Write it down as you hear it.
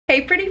Hey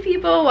pretty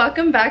people,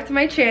 welcome back to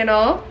my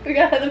channel. We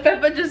got the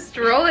Peppa just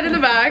strolling in the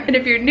back. And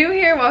if you're new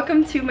here,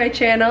 welcome to my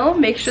channel.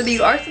 Make sure that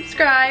you are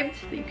subscribed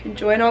so you can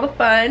join all the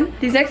fun.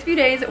 These next few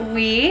days,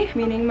 we,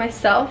 meaning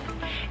myself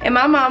and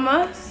my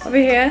mama over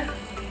here,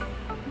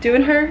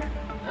 doing her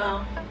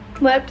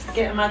lips.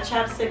 Getting my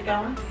chapstick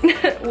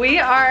going. We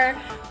are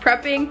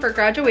prepping for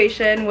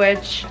graduation,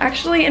 which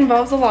actually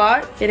involves a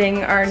lot.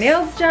 Getting our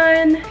nails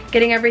done,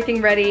 getting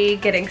everything ready,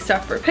 getting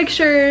stuff for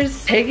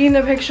pictures, taking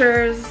the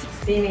pictures.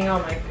 Steaming all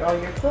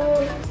your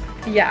clothes.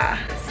 Yeah,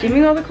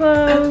 steaming all the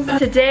clothes.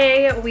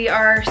 Today we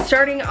are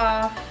starting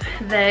off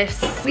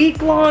this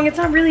week-long, it's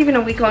not really even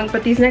a week-long,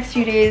 but these next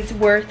few days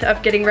worth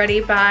of getting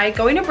ready by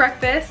going to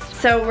breakfast.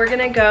 So we're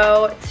gonna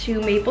go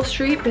to Maple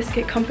Street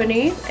Biscuit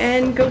Company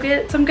and go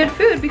get some good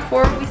food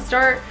before we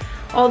start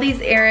all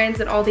these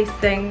errands and all these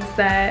things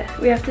that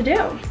we have to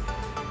do.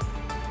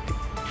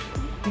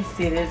 You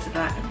see this?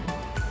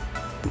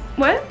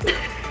 What?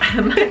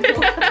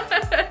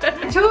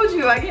 I told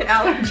you I get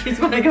allergies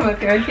when I come up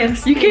here. I can't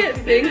speak. You can't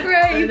think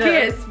right, you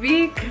can't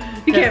speak,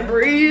 you can't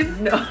breathe.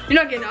 No.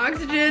 You're not getting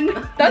oxygen.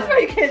 That's why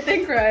you can't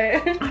think right.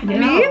 I know.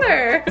 Me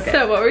either. Okay.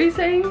 So what were you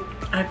saying?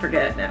 I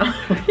forget now.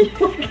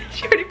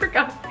 She already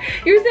forgot.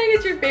 You were saying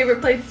it's your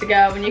favorite place to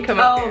go when you come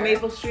up here. Oh,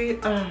 Maple Street.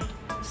 Oh,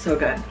 so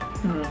good.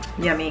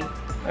 Yummy.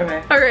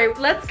 Okay. All right,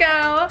 let's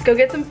go. Let's go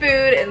get some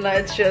food and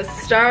let's just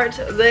start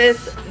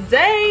this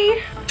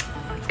day.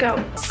 Let's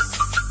go.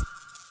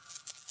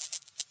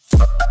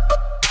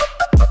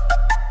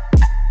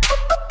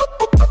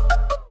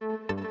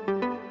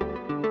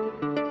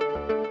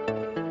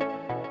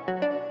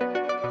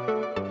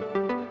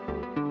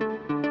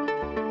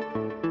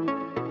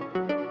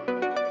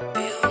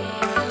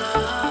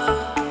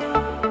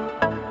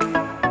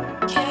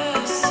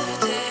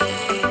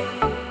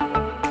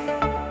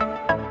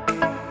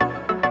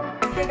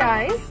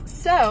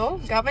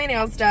 So, got my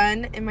nails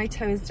done and my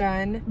toes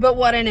done, but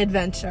what an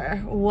adventure.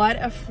 What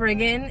a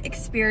friggin'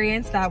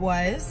 experience that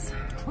was.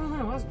 Oh,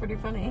 that was pretty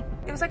funny.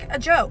 It was like a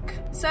joke.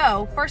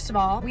 So, first of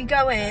all, we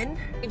go in.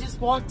 We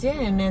just walked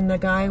in and the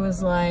guy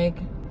was like,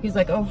 he's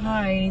like, oh,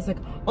 hi. And he's like,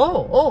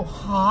 oh,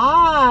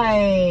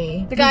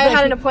 hi. The guy I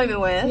had an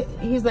appointment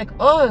with. He's like,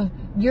 oh,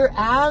 you're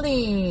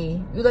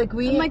Allie. Like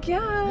I'm like,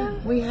 yeah.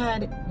 We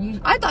had you.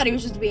 I thought he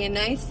was just being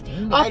nice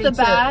off the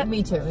bat.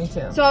 Me too.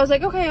 So I was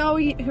like, okay, oh,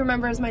 he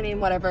remembers my name,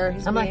 whatever.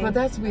 I'm like, well,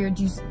 that's weird.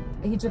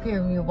 He took care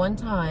of me one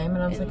time,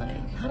 and I was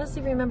like, how does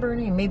he remember her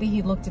name? Maybe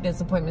he looked at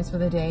his appointments for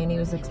the day and he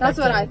was expecting. That's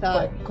what I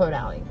thought. Quote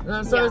Allie.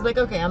 So I was like,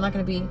 okay, I'm not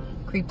gonna be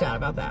creeped out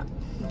about that.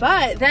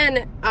 But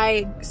then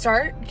I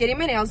start getting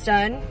my nails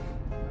done.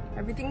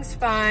 Everything's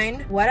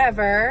fine,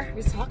 whatever. He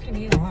was talking to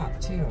me a lot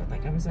too.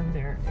 Like I was over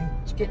there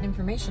getting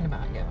information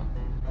about you.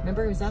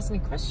 Remember, he was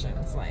asking me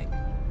questions like,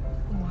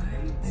 what?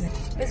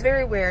 It's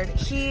very weird.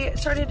 He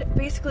started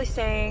basically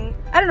saying,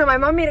 I don't know, my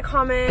mom made a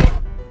comment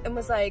and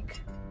was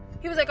like,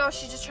 he was like, oh,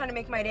 she's just trying to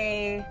make my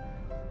day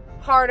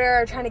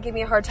harder, trying to give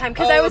me a hard time.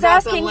 Because I was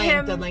asking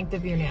him the length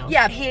of your nails.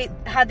 Yeah, he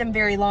had them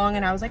very long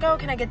and I was like, oh,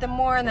 can I get them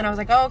more? And then I was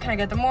like, oh, can I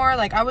get them more?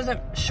 Like I wasn't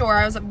sure.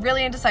 I was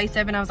really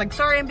indecisive and I was like,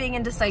 sorry, I'm being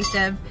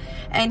indecisive.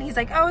 And he's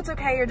like, oh, it's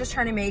okay, you're just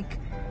trying to make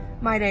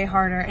my day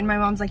harder. And my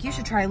mom's like, you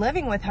should try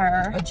living with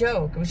her. A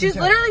joke. She's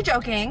literally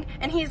joking.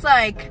 And he's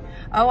like,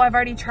 oh, I've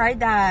already tried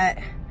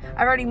that.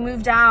 I've already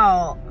moved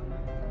out.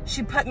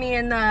 She put me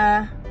in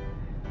the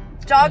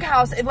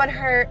doghouse when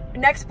her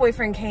next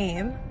boyfriend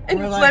came and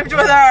lived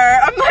with her.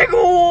 I'm like,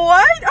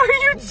 what are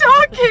you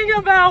talking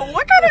about?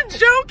 What kind of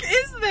joke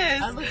is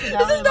this?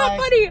 This is not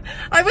funny.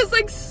 I was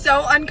like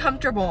so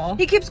uncomfortable.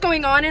 He keeps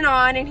going on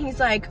and he's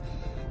like,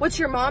 what's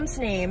your mom's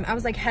name? I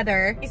was like,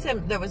 Heather. He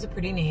said that was a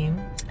pretty name.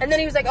 And then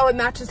he was like, oh, it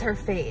matches her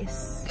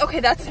face.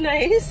 Okay, that's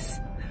nice.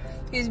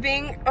 He's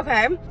being,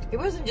 okay. He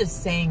wasn't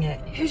just saying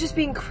it. He was just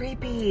being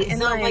creepy. It's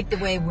not like the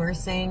way we're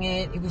saying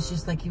it. It was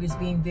just like he was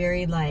being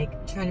very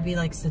like, trying to be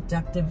like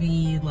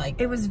seductive-y, like.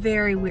 It was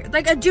very weird.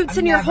 Like a dude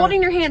sitting here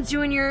holding your hands,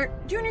 doing your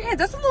hands.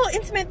 That's a little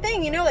intimate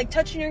thing, you know, like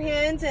touching your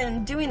hands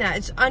and doing that.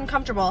 It's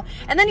uncomfortable.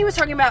 And then he was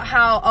talking about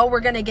how, oh, we're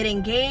gonna get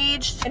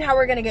engaged and how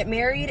we're gonna get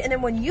married. And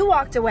then when you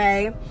walked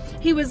away,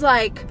 he was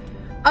like,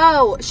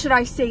 oh, should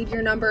I save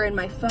your number in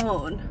my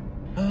phone?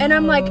 And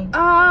I'm like,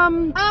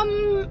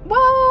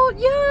 well,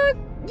 yeah,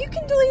 you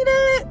can delete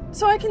it.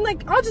 So I can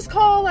I'll just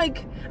call, I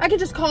can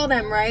just call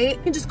them, right?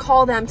 You can just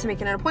call them to make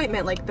an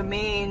appointment, like the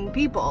main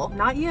people,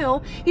 not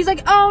you. He's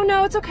like, oh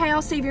no, it's okay,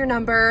 I'll save your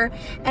number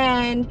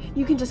and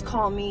you can just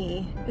call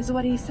me, is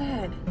what he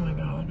said. Oh my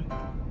God.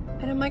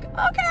 And I'm like,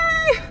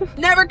 okay.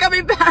 Never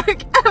coming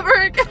back ever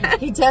again.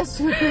 He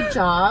does a good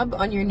job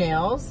on your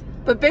nails.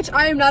 But bitch,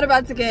 I am not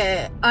about to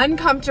get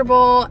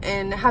uncomfortable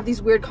and have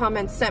these weird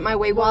comments sent my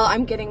way while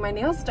I'm getting my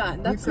nails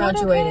done. That's not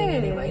okay. You're graduating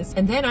anyways.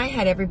 And then I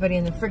had everybody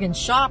in the friggin'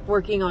 shop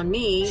working on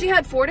me. She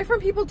had 4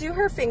 different people do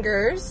her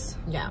fingers.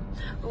 Yeah.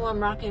 Well,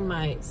 I'm rocking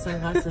my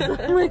sunglasses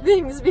on my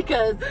things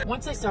because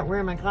once I start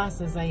wearing my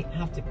glasses, I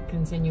have to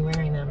continue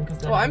wearing them because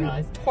then I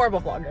realize. I'm a horrible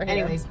vlogger here.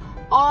 Anyways,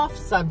 off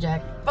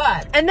subject,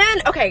 but. And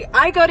then, okay,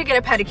 I go to get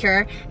a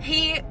pedicure.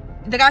 He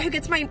the guy who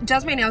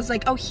does my nails is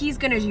like, oh, he's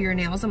gonna do your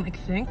nails. I'm like,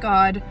 thank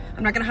God.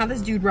 I'm not gonna have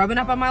this dude rubbing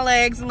up on my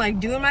legs and like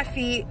doing my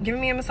feet, giving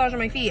me a massage on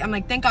my feet. I'm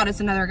like, thank God it's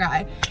another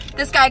guy.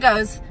 This guy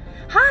goes,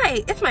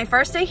 hi, it's my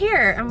first day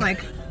here. I'm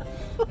like,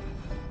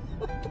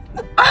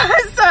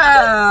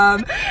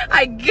 awesome.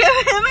 I give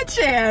him a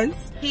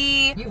chance.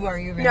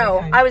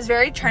 I was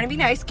very trying to be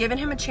nice, giving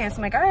him a chance.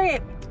 I'm like, all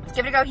right, let's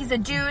give it a go. He's a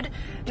dude.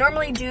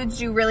 Normally dudes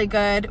do really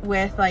good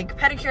with like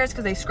pedicures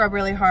because they scrub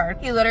really hard.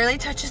 He literally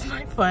touches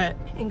my foot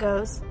and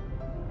goes,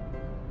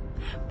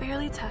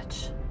 barely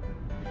touch,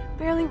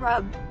 barely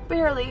rub,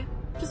 barely,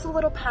 just a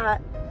little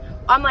pat.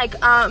 I'm like,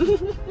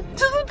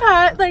 just a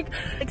pat, like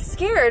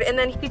scared. And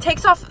then he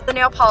takes off the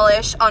nail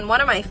polish on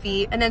one of my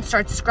feet and then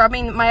starts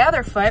scrubbing my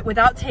other foot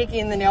without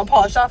taking the nail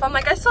polish off. I'm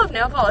like, I still have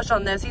nail polish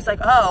on this. He's like,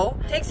 oh,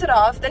 takes it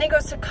off. Then he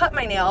goes to cut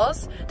my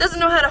nails. Doesn't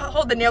know how to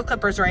hold the nail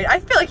clippers right. I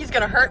feel like he's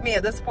gonna hurt me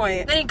at this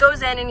point. Then he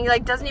goes in and he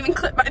like doesn't even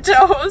clip my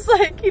toes.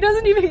 Like he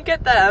doesn't even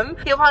get them.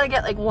 He'll probably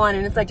get like one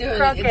and it's like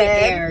crooked. In the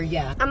air,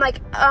 yeah. I'm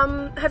like,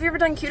 have you ever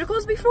done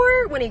cuticles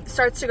before? When he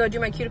starts to go do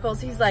my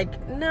cuticles, he's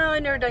like, no,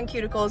 I've never done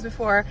cuticles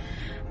before.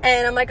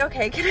 And I'm like,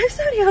 okay, can I have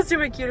somebody else do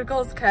my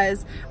cuticles?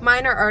 Because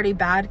mine are already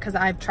bad because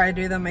I've tried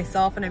to do them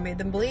myself and I made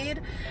them bleed.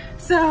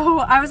 So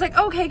I was like,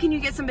 okay, can you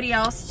get somebody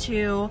else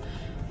to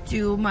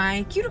do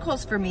my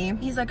cuticles for me?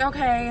 He's like,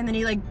 okay. And then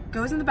he like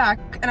goes in the back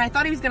and I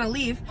thought he was gonna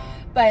leave,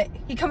 but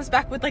he comes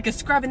back with like a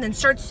scrub and then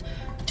starts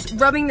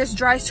rubbing this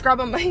dry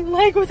scrub on my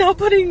leg without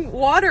putting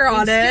water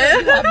on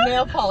it. You have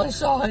nail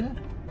polish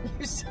on.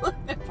 You still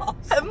have nail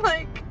polish on.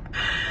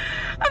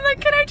 I'm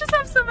like, can I just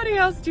have somebody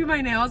else do my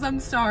nails?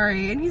 I'm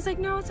sorry. And he's like,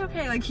 no, it's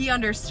okay. Like, he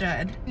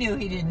understood. Knew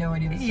he didn't know what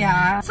he was doing.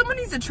 Yeah. Someone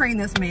needs to train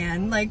this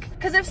man. Like,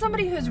 because if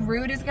somebody who's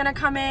rude is going to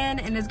come in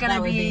and is going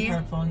to be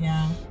hurtful,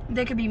 yeah.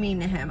 They could be mean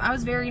to him. I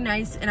was very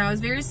nice and I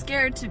was very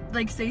scared to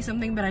like say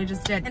something, but I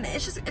just did. And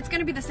it's going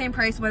to be the same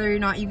price whether or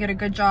not you get a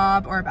good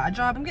job or a bad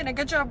job. I'm getting a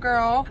good job,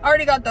 girl. I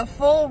already got the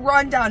full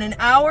rundown, an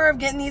hour of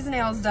getting these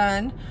nails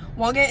done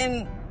while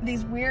getting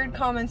these weird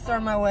comments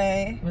thrown my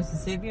way. Wants to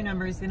save your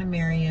number. He's gonna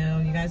marry you.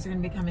 You guys are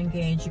gonna become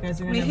engaged. You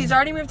guys are gonna. He's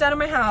already moved out of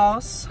my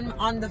house.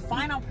 On the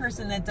final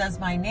person that does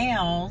my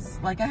nails,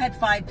 like I had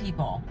 5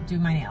 people do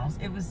my nails.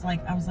 It was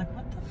like I was like,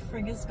 what the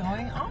frig is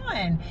going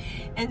on?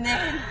 And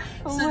then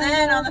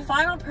on the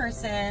final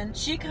person,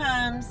 she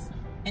comes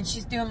and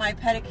she's doing my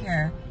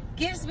pedicure.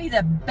 Gives me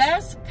the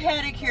best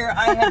pedicure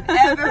I have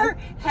ever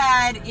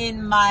had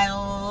in my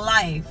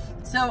life.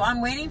 So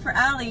I'm waiting for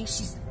Allie.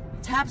 She's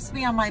taps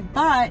me on my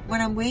butt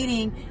when I'm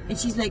waiting and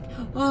she's like,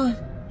 oh,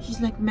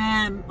 she's like,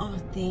 ma'am, oh,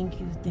 thank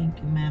you,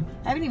 ma'am.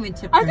 I haven't even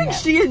tipped her yet.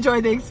 She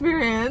enjoyed the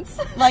experience.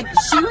 Like,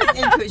 she was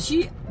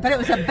into it. But it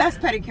was the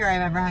best pedicure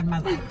I've ever had in my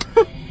life.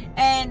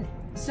 And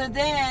so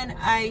then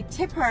I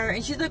tip her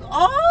and she's like,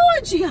 oh,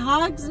 and she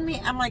hugs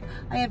me. I'm like,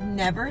 I have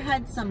never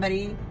had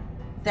somebody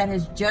that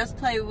has just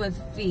played with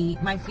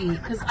my feet,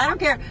 because I don't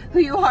care who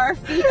you are,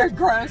 feet are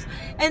gross.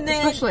 And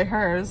then, especially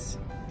hers.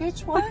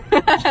 Bitch,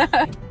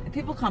 what?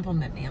 People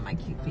compliment me on my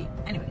cute feet.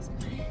 Anyways,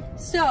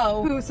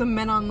 so who, some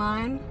men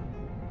online?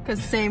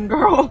 Because same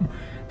girl,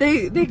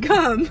 they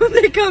come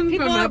people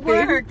from at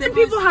work. And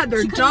people had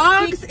their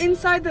dogs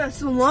inside the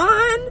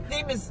salon. His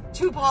name is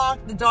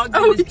Tupac. The dog's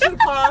name is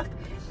Tupac.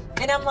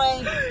 And I'm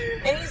like,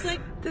 and he's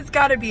like, this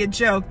got to be a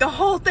joke. The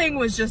whole thing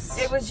was just.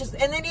 It was just,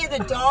 and then he had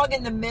the dog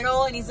in the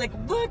middle, and he's like,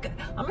 look,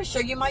 I'm gonna show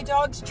you my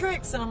dog's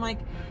tricks. And I'm like,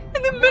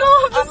 in the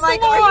middle of the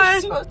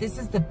salon. This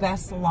is the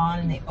best salon,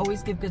 and they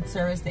always give good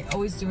service. They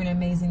always do an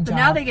amazing job. But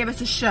now they gave us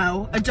a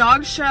show, a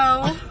dog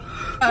show.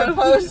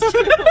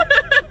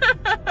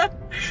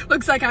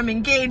 Looks like I'm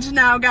engaged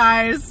now,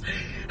 guys.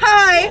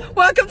 Hi,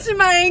 welcome to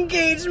my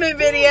engagement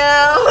video.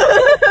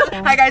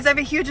 Hi guys, I have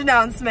a huge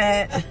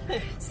announcement.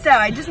 So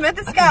I just met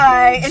this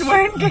guy and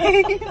we're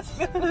engaged.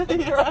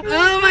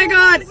 Oh my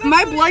God,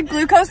 my blood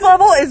glucose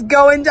level is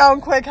going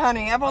down quick,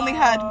 honey. I've only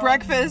had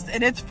breakfast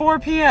and it's 4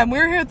 p.m. We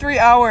were here 3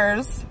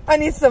 hours. I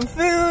need some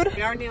food.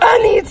 I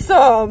need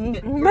some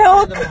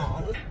milk.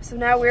 So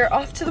now we're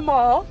off to the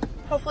mall.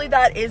 Hopefully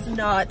that is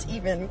not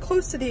even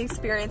close to the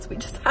experience we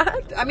just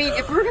had. I mean,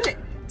 if we're gonna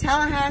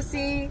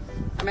Tallahassee,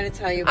 I'm gonna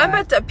tell you what. I'm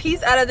about to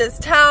piece out of this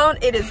town.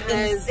 It is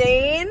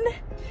insane.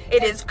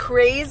 It is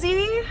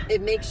crazy.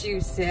 It makes you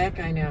sick,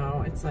 I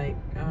know. It's like,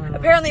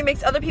 apparently it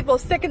makes other people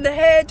sick in the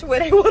head to where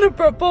they want to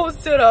propose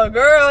to the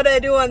girl they're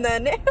doing the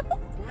nail. Oh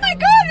my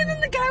God, and then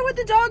the guy with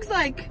the dog's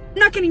like, I'm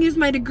not gonna use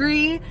my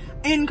degree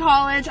in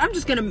college. I'm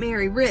just gonna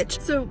marry rich.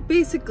 So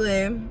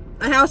basically,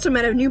 I also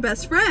met a new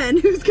best friend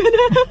who's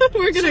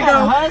we're gonna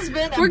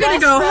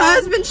go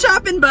husband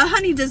shopping, but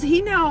honey, does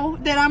he know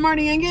that I'm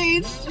already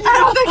engaged? I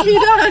don't think he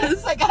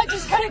does. Like, I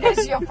just gotta go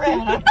see your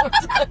friend.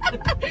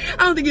 I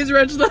don't think he's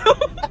rich though. Oh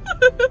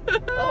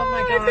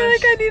my gosh. I feel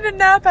like I need a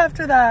nap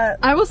after that.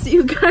 I will see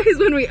you guys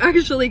when we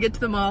actually get to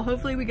the mall.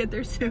 Hopefully we get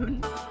there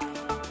soon.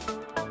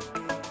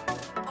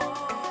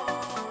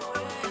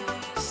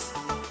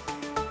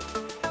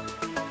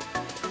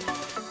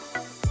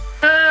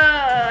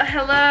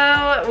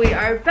 Hello, we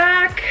are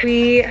back.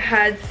 We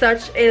had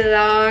such a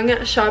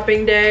long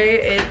shopping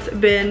day. It's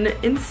been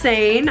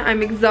insane.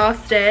 I'm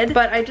exhausted,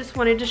 but I just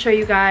wanted to show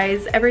you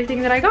guys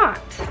everything that I got.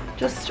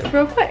 Just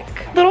real quick.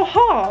 Little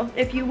haul,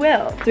 if you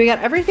will. So we got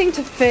everything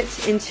to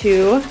fit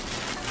into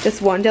this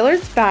one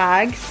Dillard's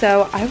bag,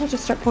 so I will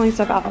just start pulling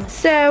stuff out.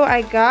 So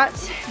I got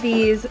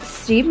these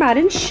Steve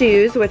Madden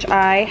shoes, which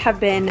I have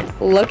been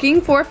looking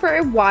for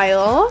a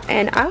while,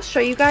 and I'll show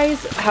you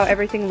guys how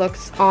everything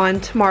looks on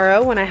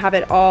tomorrow when I have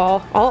it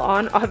all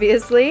on,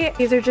 obviously.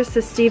 These are just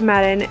the Steve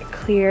Madden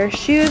clear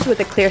shoes with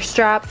the clear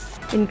straps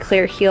and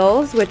clear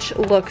heels, which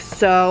look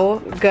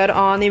so good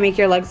on. They make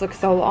your legs look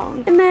so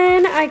long. And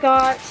then I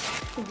got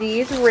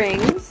these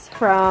rings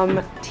from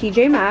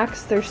TJ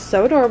Maxx. They're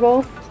so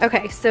adorable.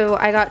 Okay, so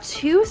I got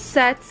 2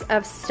 sets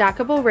of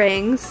stackable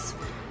rings,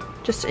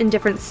 just in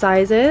different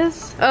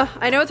sizes.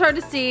 I know it's hard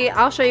to see.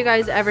 I'll show you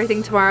guys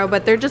everything tomorrow,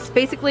 but they're just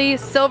basically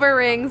silver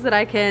rings that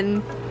I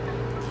can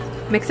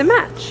mix and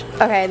match.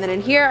 Okay, and then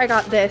in here I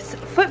got this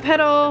foot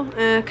pedal,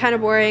 kind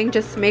of boring.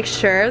 Just make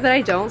sure that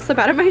I don't slip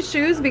out of my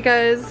shoes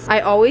because I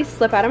always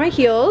slip out of my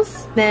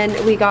heels.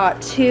 Then we got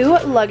 2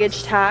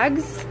 luggage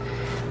tags,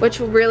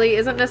 which really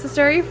isn't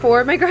necessary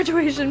for my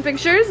graduation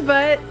pictures,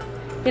 but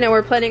you know,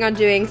 we're planning on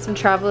doing some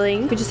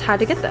traveling. We just had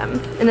to get them.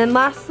 And then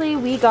lastly,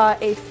 we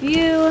got a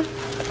few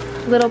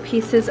little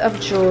pieces of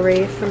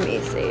jewelry from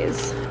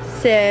Macy's.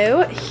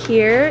 So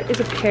here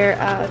is a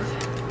pair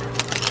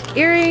of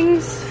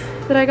earrings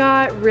that I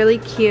got, really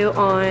cute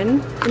on,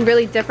 and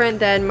really different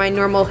than my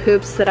normal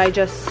hoops that I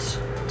just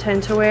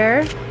tend to wear.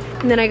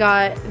 And then I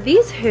got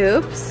these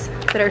hoops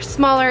that are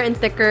smaller and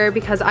thicker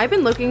because I've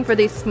been looking for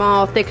these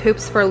small, thick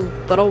hoops for a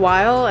little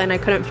while and I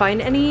couldn't find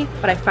any,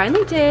 but I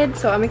finally did,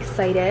 so I'm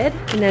excited.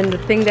 And then the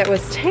thing that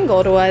was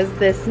tangled was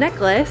this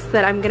necklace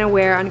that I'm gonna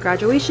wear on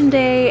graduation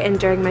day and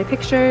during my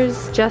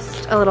pictures.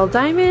 Just a little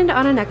diamond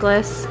on a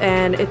necklace,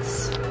 and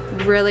it's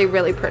really,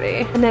 really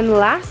pretty. And then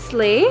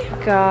lastly,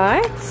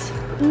 got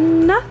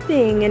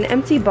nothing, an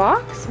empty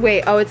box.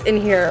 Wait, oh, it's in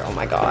here. Oh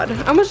my god,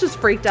 I almost just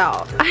freaked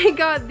out. I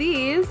got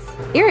these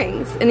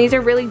earrings, and these are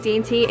really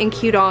dainty and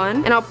cute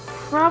on, and I'll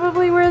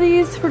probably wear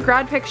these for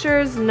grad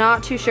pictures.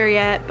 Not too sure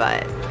yet,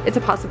 but it's a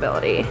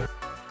possibility.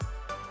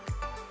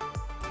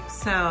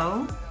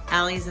 So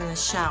Allie's in the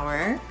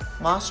shower.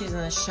 While she's in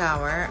the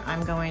shower,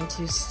 I'm going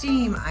to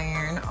steam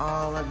iron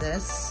all of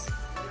this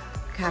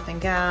cap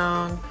and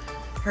gown,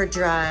 her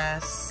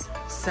dress.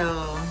 So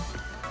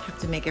have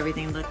to make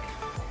everything look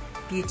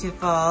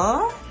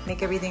beautiful,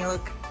 make everything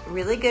look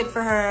really good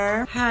for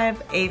her.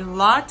 Have a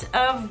lot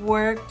of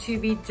work to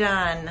be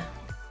done.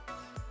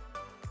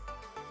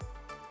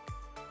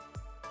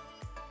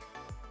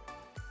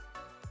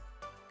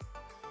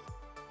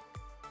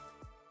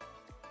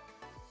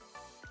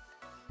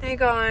 Hey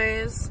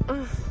guys,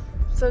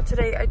 so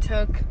today I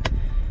took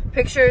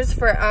pictures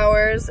for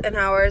hours and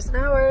hours and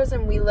hours,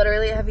 and we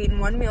literally have eaten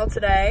one meal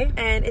today,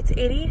 and it's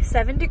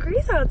 87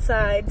 degrees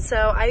outside,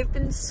 so I've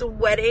been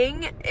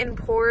sweating in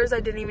pores I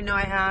didn't even know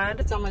I had.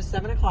 It's almost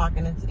 7 o'clock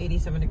and it's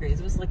 87 degrees.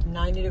 It was like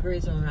 90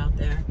 degrees when we were out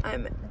there.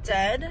 I'm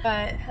dead,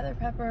 but Heather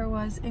Pepper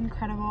was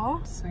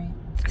incredible. Sweet.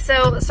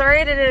 So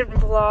sorry I didn't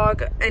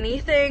vlog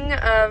anything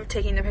of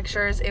taking the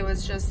pictures. It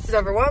was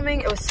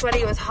overwhelming. It was sweaty,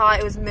 it was hot,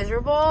 it was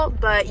miserable,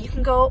 but you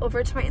can go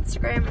over to my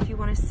Instagram if you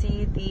want to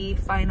see the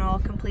final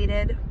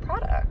completed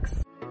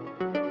products.